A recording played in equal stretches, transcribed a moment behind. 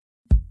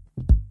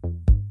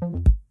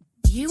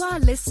You are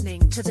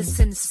listening to the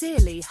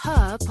Sincerely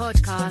Her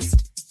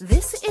podcast.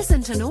 This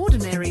isn't an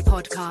ordinary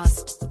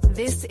podcast.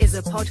 This is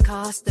a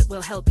podcast that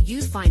will help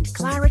you find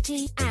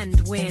clarity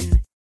and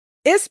win.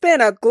 It's been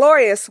a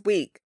glorious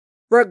week.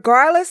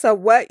 Regardless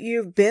of what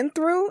you've been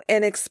through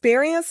and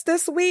experienced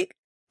this week,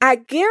 I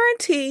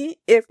guarantee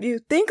if you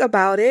think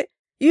about it,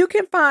 you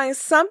can find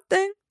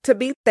something to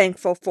be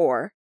thankful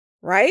for,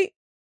 right?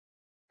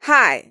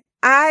 Hi,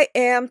 I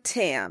am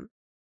Tam.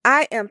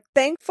 I am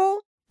thankful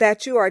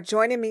that you are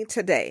joining me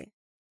today.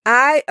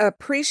 I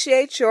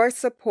appreciate your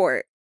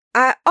support.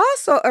 I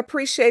also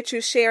appreciate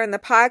you sharing the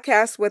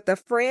podcast with a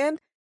friend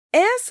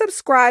and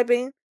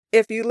subscribing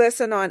if you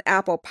listen on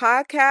Apple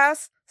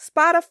Podcasts,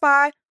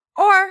 Spotify,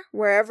 or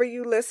wherever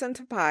you listen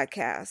to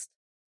podcasts.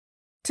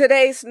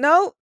 Today's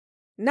note,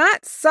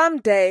 not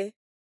someday,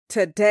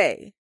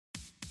 today.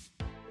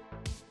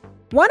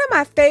 One of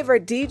my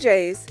favorite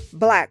DJs,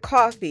 Black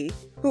Coffee,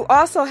 who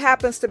also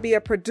happens to be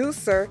a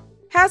producer,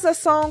 has a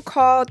song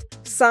called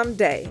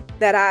Someday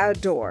that I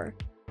adore.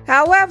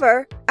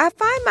 However, I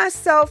find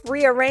myself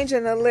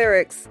rearranging the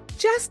lyrics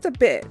just a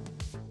bit.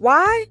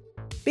 Why?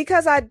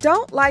 Because I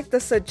don't like the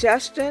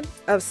suggestion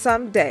of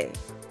someday.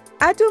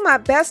 I do my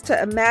best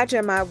to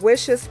imagine my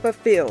wishes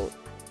fulfilled.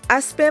 I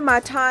spend my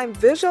time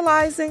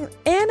visualizing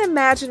and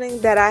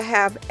imagining that I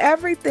have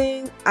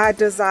everything I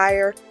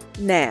desire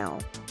now.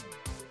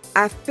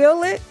 I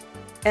feel it,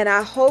 and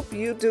I hope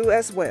you do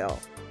as well.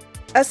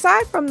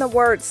 Aside from the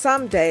word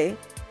someday,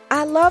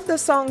 I love the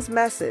song's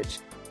message,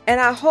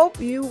 and I hope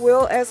you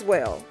will as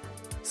well.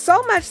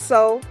 So much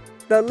so,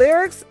 the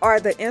lyrics are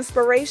the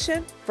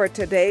inspiration for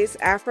today's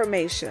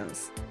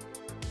affirmations.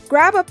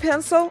 Grab a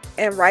pencil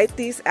and write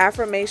these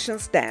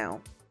affirmations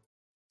down.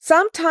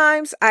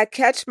 Sometimes I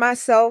catch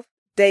myself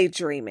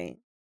daydreaming.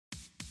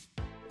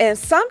 And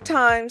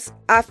sometimes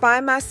I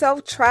find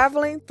myself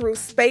traveling through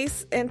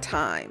space and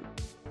time.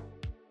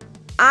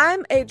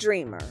 I'm a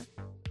dreamer.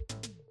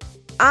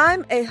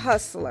 I'm a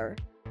hustler.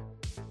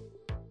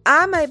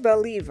 I'm a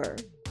believer.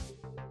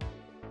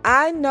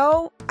 I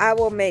know I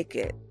will make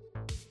it.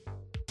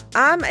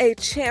 I'm a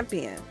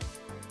champion.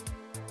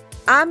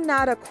 I'm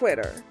not a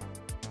quitter.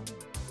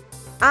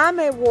 I'm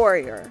a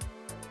warrior.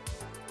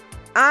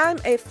 I'm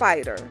a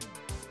fighter.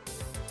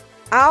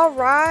 I'll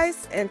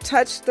rise and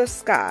touch the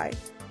sky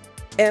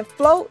and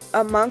float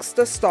amongst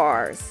the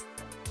stars.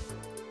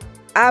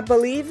 I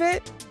believe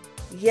it.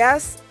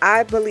 Yes,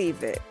 I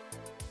believe it.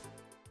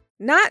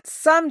 Not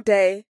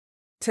someday,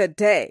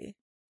 today.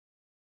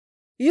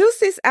 Use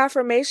these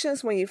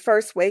affirmations when you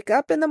first wake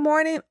up in the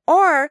morning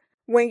or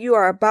when you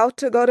are about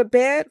to go to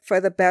bed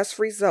for the best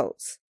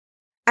results.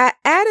 I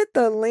added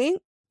the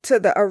link to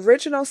the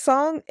original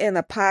song in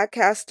the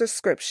podcast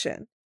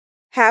description.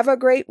 Have a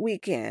great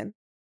weekend.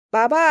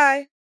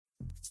 Bye-bye.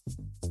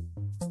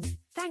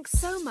 Thanks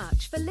so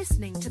much for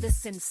listening to the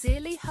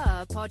Sincerely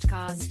Her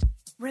podcast.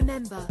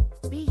 Remember,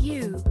 be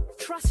you,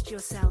 trust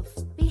yourself,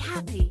 be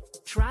happy,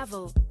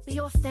 travel, be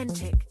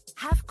authentic,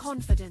 have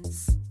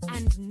confidence,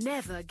 and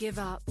never give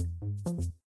up.